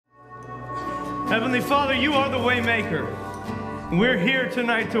Heavenly Father, you are the way maker. We're here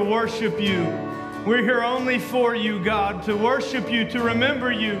tonight to worship you. We're here only for you, God, to worship you, to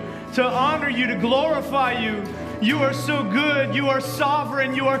remember you, to honor you, to glorify you. You are so good. You are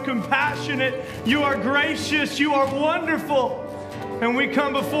sovereign. You are compassionate. You are gracious. You are wonderful. And we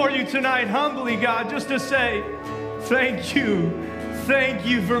come before you tonight humbly, God, just to say, thank you. Thank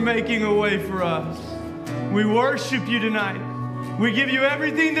you for making a way for us. We worship you tonight. We give you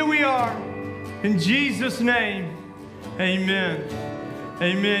everything that we are. In Jesus' name, amen.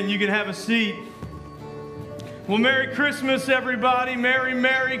 Amen. You can have a seat. Well, Merry Christmas, everybody. Merry,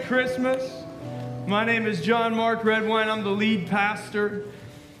 Merry Christmas. My name is John Mark Redwine. I'm the lead pastor.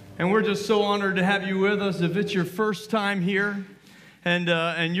 And we're just so honored to have you with us. If it's your first time here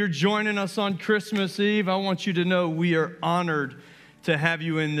and you're joining us on Christmas Eve, I want you to know we are honored to have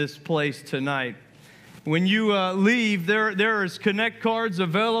you in this place tonight. When you leave, there is Connect cards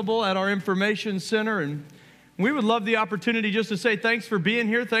available at our information center, and we would love the opportunity just to say thanks for being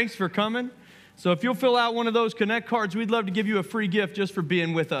here, thanks for coming. So if you'll fill out one of those Connect cards, we'd love to give you a free gift just for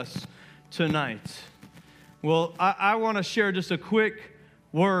being with us tonight. Well, I want to share just a quick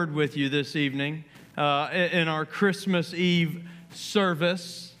word with you this evening in our Christmas Eve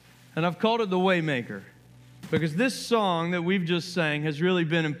service, and I've called it the Waymaker. Because this song that we've just sang has really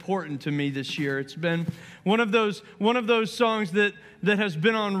been important to me this year. It's been one of those songs that has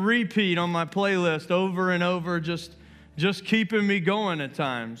been on repeat on my playlist over and over, just keeping me going at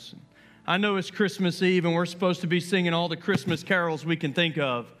times. I know it's Christmas Eve and we're supposed to be singing all the Christmas carols we can think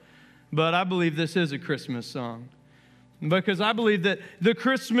of, but I believe this is a Christmas song. Because I believe that the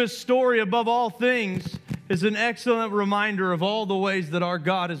Christmas story, above all things, is an excellent reminder of all the ways that our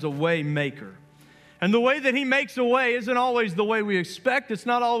God is a way maker. And the way that He makes a way isn't always the way we expect. It's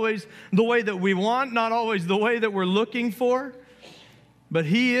not always the way that we want, not always the way that we're looking for. But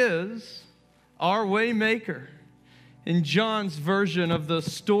He is our way maker. In John's version of the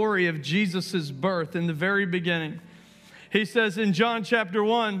story of Jesus' birth in the very beginning, he says in John chapter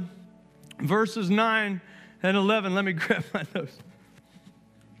 1, verses 9 and 11, let me grab my notes.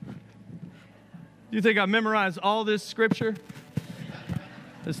 Do you think I memorized all this scripture?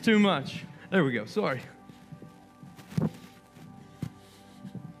 It's too much. There we go, sorry.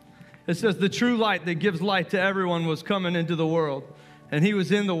 It says, the true light that gives light to everyone was coming into the world. And He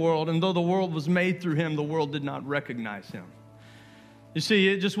was in the world, and though the world was made through Him, the world did not recognize Him. You see,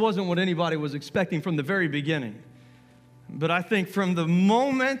 it just wasn't what anybody was expecting from the very beginning. But I think from the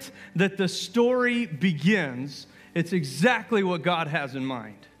moment that the story begins, it's exactly what God has in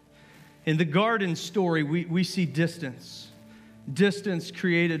mind. In the garden story, we see distance. Distance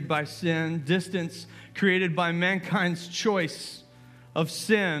created by sin, distance created by mankind's choice of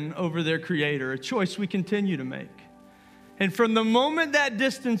sin over their Creator, a choice we continue to make. And from the moment that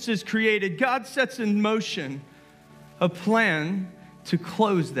distance is created, God sets in motion a plan to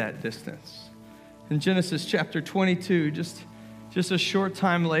close that distance. In Genesis chapter 22, just a short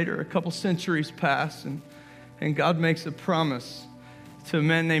time later, a couple centuries pass, and God makes a promise to a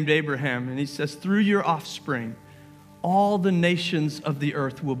man named Abraham, and He says, through your offspring, all the nations of the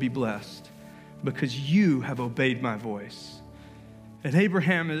earth will be blessed because you have obeyed my voice. And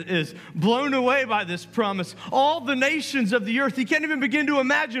Abraham is blown away by this promise. All the nations of the earth, he can't even begin to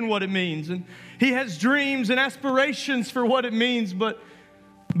imagine what it means. And he has dreams and aspirations for what it means, but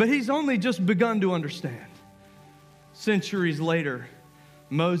he's only just begun to understand. Centuries later,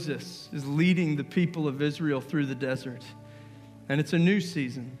 Moses is leading the people of Israel through the desert. And it's a new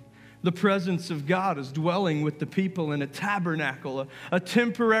season. The presence of God is dwelling with the people in a tabernacle, a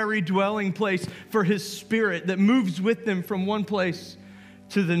temporary dwelling place for His Spirit that moves with them from one place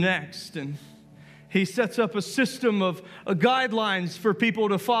to the next. And He sets up a system of guidelines for people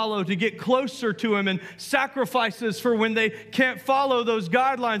to follow to get closer to Him, and sacrifices for when they can't follow those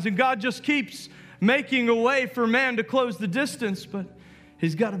guidelines. And God just keeps making a way for man to close the distance, but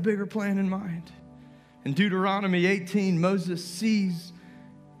He's got a bigger plan in mind. In Deuteronomy 18, Moses sees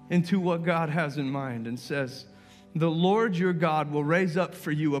into what God has in mind and says, the Lord your God will raise up for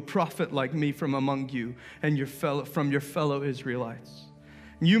you a prophet like me from among you and from your fellow Israelites.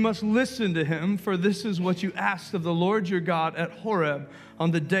 You must listen to him, for this is what you asked of the Lord your God at Horeb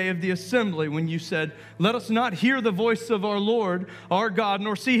on the day of the assembly, when you said, let us not hear the voice of our Lord, our God,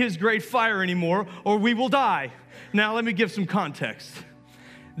 nor see His great fire anymore, or we will die. Now let me give some context.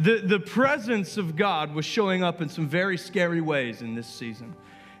 The presence of God was showing up in some very scary ways in this season.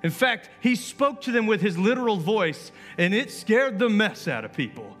 In fact, He spoke to them with His literal voice, and it scared the mess out of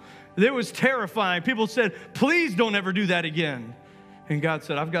people. It was terrifying. People said, please don't ever do that again. And God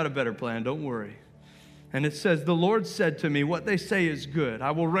said, I've got a better plan, don't worry. And it says, the Lord said to me, what they say is good.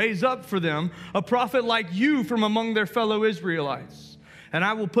 I will raise up for them a prophet like you from among their fellow Israelites. And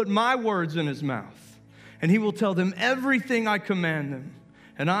I will put my words in his mouth. And he will tell them everything I command them.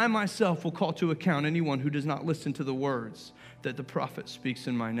 And I myself will call to account anyone who does not listen to the words that the prophet speaks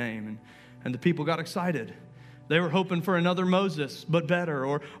in my name. And the people got excited. They were hoping for another Moses, but better.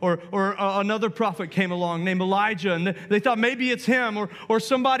 Or another prophet came along named Elijah, and they thought maybe it's him or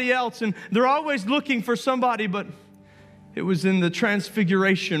somebody else. And they're always looking for somebody, but it was in the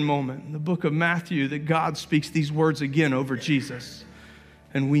transfiguration moment in the book of Matthew that God speaks these words again over Jesus.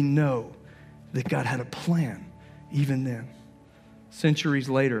 And we know that God had a plan even then. Centuries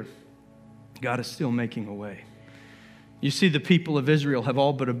later, God is still making a way. You see, the people of Israel have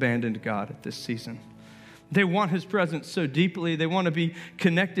all but abandoned God at this season. They want his presence so deeply. They want to be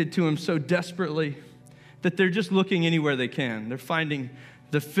connected to him so desperately that they're just looking anywhere they can. They're finding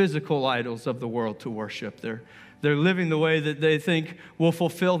the physical idols of the world to worship. They're living the way that they think will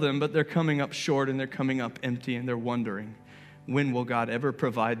fulfill them, but they're coming up short and they're coming up empty, and they're wondering, when will God ever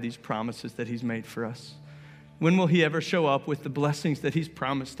provide these promises that he's made for us? When will he ever show up with the blessings that he's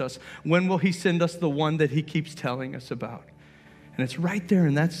promised us? When will he send us the one that he keeps telling us about? And it's right there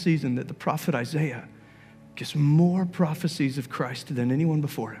in that season that the prophet Isaiah gives more prophecies of Christ than anyone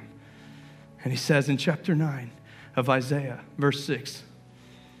before him. And he says in chapter 9 of Isaiah, verse 6,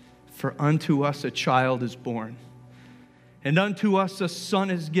 for unto us a child is born, and unto us a son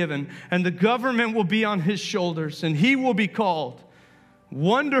is given, and the government will be on his shoulders, and he will be called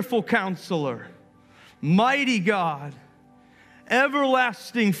Wonderful Counselor, Mighty God,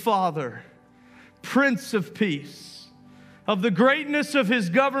 Everlasting Father, Prince of Peace. Of the greatness of his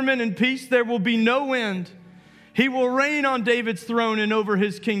government and peace there will be no end. He will reign on David's throne and over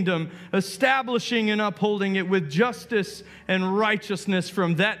his kingdom, establishing and upholding it with justice and righteousness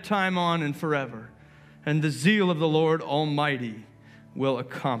from that time on and forever. And the zeal of the Lord Almighty will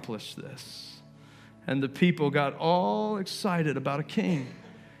accomplish this. And the people got all excited about a king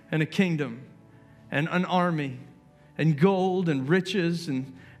and a kingdom and an army and gold and riches.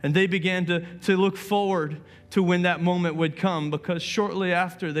 And they began to look forward to when that moment would come, because shortly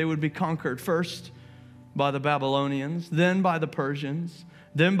after they would be conquered, first by the Babylonians, then by the Persians,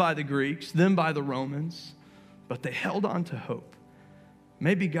 then by the Greeks, then by the Romans. But they held on to hope.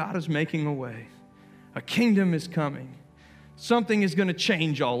 Maybe God is making a way. A kingdom is coming. Something is going to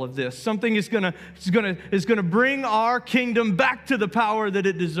change all of this. Something is going to bring our kingdom back to the power that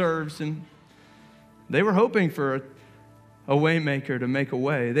it deserves. And they were hoping for a way maker to make a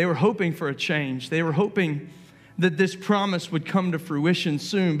way. They were hoping for a change. They were hoping that this promise would come to fruition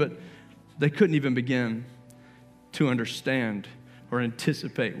soon, but they couldn't even begin to understand or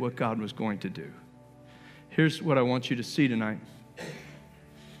anticipate what God was going to do. Here's what I want you to see tonight.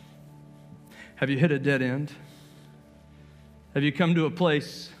 Have you hit a dead end? Have you come to a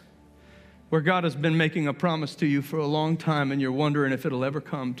place where God has been making a promise to you for a long time and you're wondering if it'll ever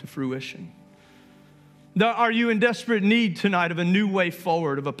come to fruition? Are you in desperate need tonight of a new way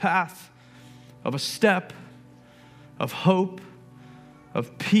forward, of a path, of a step, of hope,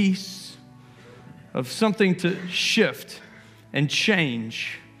 of peace, of something to shift and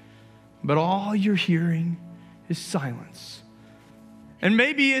change, but all you're hearing is silence? And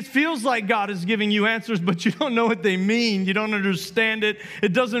maybe it feels like God is giving you answers, but you don't know what they mean. You don't understand it.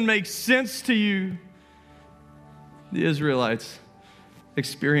 It doesn't make sense to you. The Israelites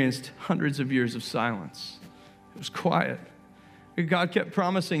experienced hundreds of years of silence. It was quiet. God kept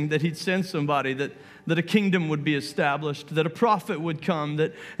promising that he'd send somebody, that a kingdom would be established, that a prophet would come,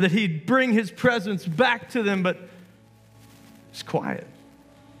 that he'd bring his presence back to them, but it's quiet.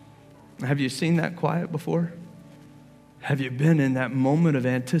 Have you seen that quiet before? Have you been in that moment of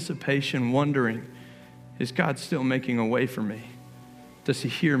anticipation, wondering, is God still making a way for me? Does he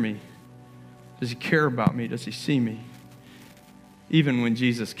hear me? Does he care about me? Does he see me? Even when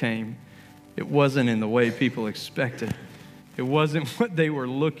Jesus came, it wasn't in the way people expected. It wasn't what they were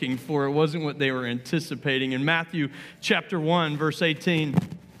looking for. It wasn't what they were anticipating. In Matthew chapter 1, verse 18,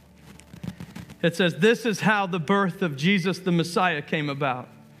 it says, this is how the birth of Jesus the Messiah came about.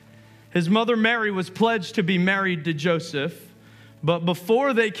 His mother Mary was pledged to be married to Joseph, but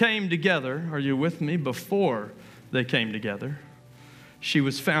before they came together, are you with me? Before they came together, she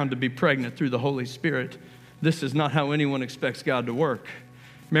was found to be pregnant through the Holy Spirit. This is not how anyone expects God to work.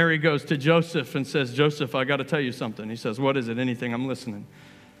 Mary goes to Joseph and says, Joseph, I got to tell you something. He says, what is it? Anything? I'm listening.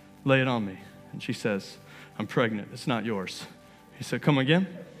 Lay it on me. And she says, I'm pregnant. It's not yours. He said, come again?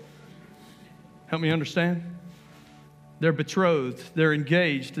 Help me understand. They're betrothed. They're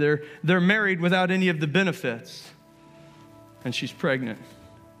engaged. They're married without any of the benefits. And she's pregnant.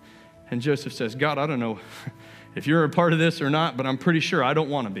 And Joseph says, God, I don't know if you're a part of this or not, but I'm pretty sure I don't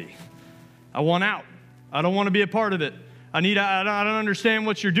want to be. I want out. I don't want to be a part of it. I don't understand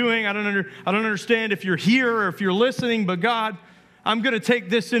what you're doing. I don't understand if you're here or if you're listening, but God, I'm going to take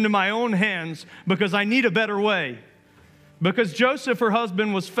this into my own hands because I need a better way. Because Joseph, her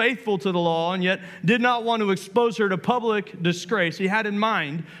husband, was faithful to the law and yet did not want to expose her to public disgrace. He had in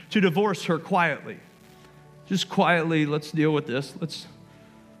mind to divorce her quietly. Just quietly, let's deal with this.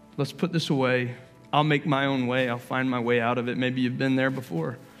 Let's put this away. I'll make my own way. I'll find my way out of it. Maybe you've been there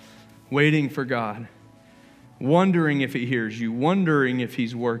before, waiting for God, wondering if he hears you, wondering if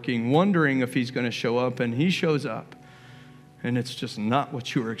he's working, wondering if he's going to show up, and he shows up, and it's just not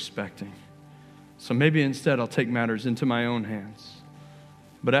what you were expecting. So maybe instead I'll take matters into my own hands.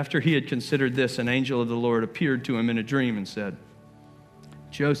 But after he had considered this, an angel of the Lord appeared to him in a dream and said,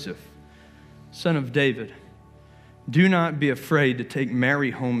 Joseph, son of David, do not be afraid to take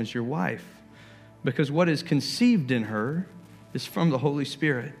Mary home as your wife, because what is conceived in her is from the Holy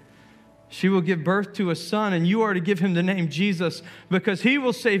Spirit. She will give birth to a son, and you are to give him the name Jesus, because he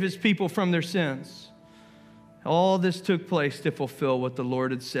will save his people from their sins. All this took place to fulfill what the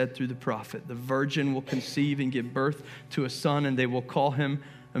Lord had said through the prophet. The virgin will conceive and give birth to a son, and they will call him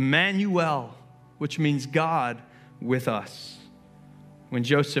Emmanuel, which means God with us. When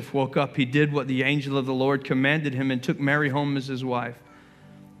Joseph woke up, he did what the angel of the Lord commanded him and took Mary home as his wife.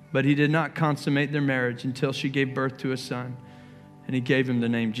 But he did not consummate their marriage until she gave birth to a son, and he gave him the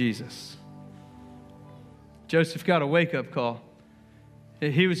name Jesus. Joseph got a wake-up call.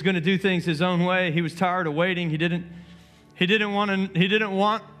 He was going to do things his own way. He was tired of waiting. He didn't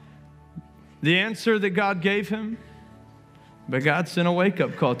want the answer that God gave him. But God sent a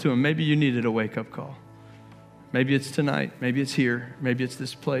wake-up call to him. Maybe you needed a wake-up call. Maybe it's tonight. Maybe it's here. Maybe it's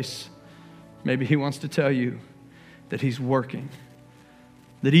this place. Maybe he wants to tell you that he's working.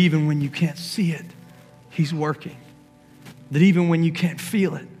 That even when you can't see it, he's working. That even when you can't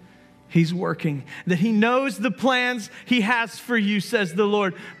feel it, he's working. That he knows the plans he has for you, says the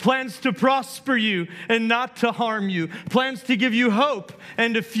Lord. Plans to prosper you and not to harm you. Plans to give you hope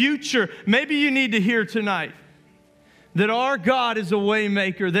and a future. Maybe you need to hear tonight that our God is a way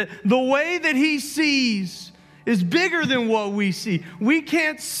maker. That the way that he sees is bigger than what we see. We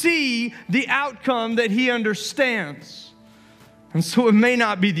can't see the outcome that he understands. And so it may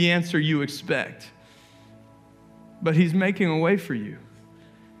not be the answer you expect. But he's making a way for you.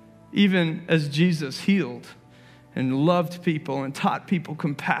 Even as Jesus healed and loved people and taught people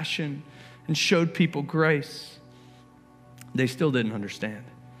compassion and showed people grace, they still didn't understand.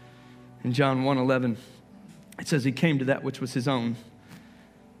 In John 1:11, it says he came to that which was his own,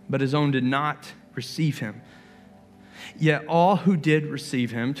 but his own did not receive him. Yet all who did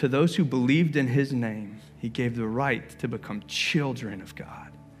receive him, to those who believed in his name, he gave the right to become children of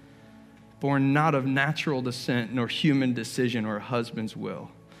God, born not of natural descent, nor human decision or a husband's will,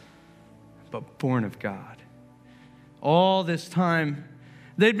 but born of God. All this time,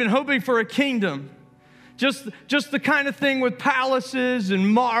 they'd been hoping for a kingdom. Just the kind of thing with palaces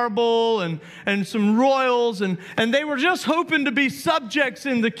and marble and some royals. And they were just hoping to be subjects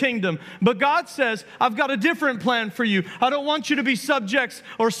in the kingdom. But God says, I've got a different plan for you. I don't want you to be subjects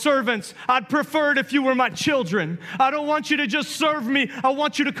or servants. I'd prefer it if you were my children. I don't want you to just serve me. I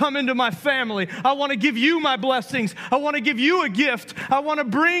want you to come into my family. I want to give you my blessings. I want to give you a gift. I want to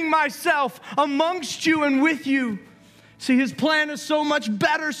bring myself amongst you and with you. See, his plan is so much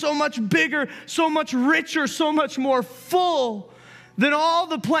better, so much bigger, so much richer, so much more full than all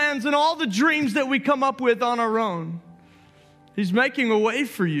the plans and all the dreams that we come up with on our own. He's making a way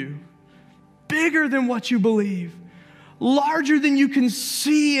for you, bigger than what you believe, larger than you can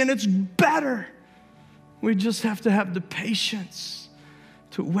see, and it's better. We just have to have the patience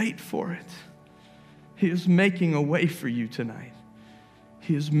to wait for it. He is making a way for you tonight.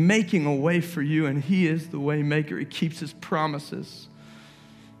 He is making a way for you, and he is the way maker. He keeps his promises.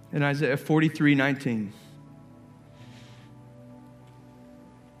 In Isaiah 43:19,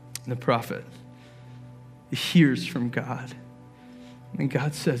 the prophet hears from God. And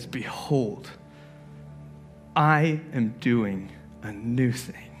God says, behold, I am doing a new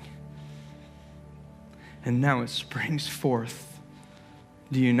thing. And now it springs forth.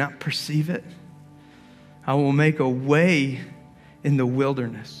 Do you not perceive it? I will make a way in the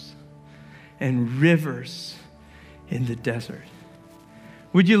wilderness and rivers in the desert.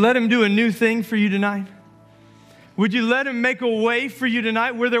 Would you let him do a new thing for you tonight? Would you let him make a way for you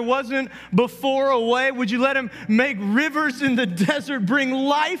tonight where there wasn't before a way? Would you let him make rivers in the desert, bring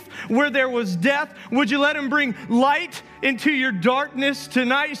life where there was death? Would you let him bring light into your darkness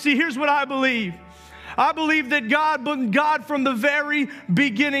tonight? See, here's what I believe. I believe that God from the very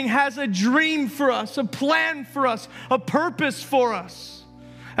beginning has a dream for us, a plan for us, a purpose for us.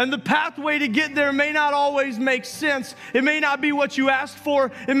 And the pathway to get there may not always make sense. It may not be what you asked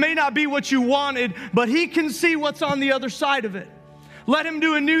for. It may not be what you wanted, but He can see what's on the other side of it. Let Him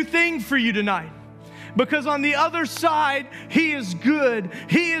do a new thing for you tonight. Because on the other side, He is good.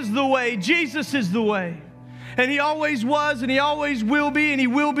 He is the way. Jesus is the way. And He always was, and He always will be, and He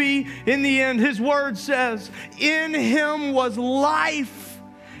will be in the end. His word says, in Him was life.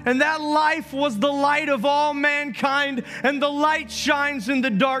 And that life was the light of all mankind. And the light shines in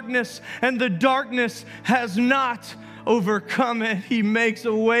the darkness. And the darkness has not overcome it. He makes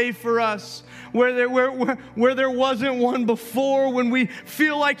a way for us where there wasn't one before. When we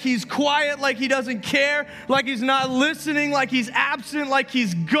feel like He's quiet, like He doesn't care, like He's not listening, like He's absent, like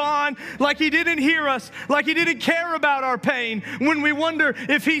He's gone, like He didn't hear us, like He didn't care about our pain. When we wonder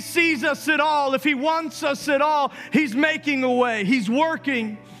if He sees us at all, if He wants us at all, He's making a way. He's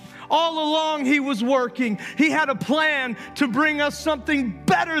working. All along He was working. He had a plan to bring us something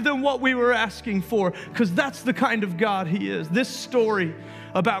better than what we were asking for, because that's the kind of God He is. This story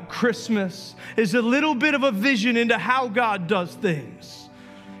about Christmas is a little bit of a vision into how God does things.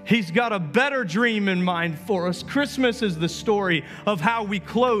 He's got a better dream in mind for us. Christmas is the story of how we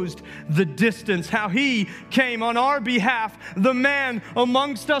closed the distance, how He came on our behalf, the man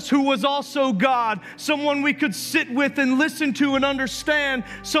amongst us who was also God, someone we could sit with and listen to and understand,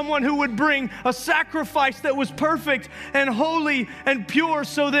 someone who would bring a sacrifice that was perfect and holy and pure,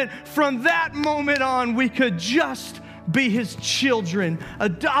 so that from that moment on we could just be His children,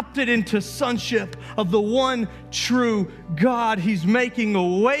 adopted into sonship of the one true God. He's making a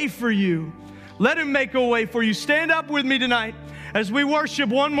way for you. Let Him make a way for you. Stand up with me tonight as we worship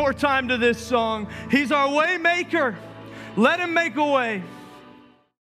one more time to this song. He's our way maker. Let Him make a way.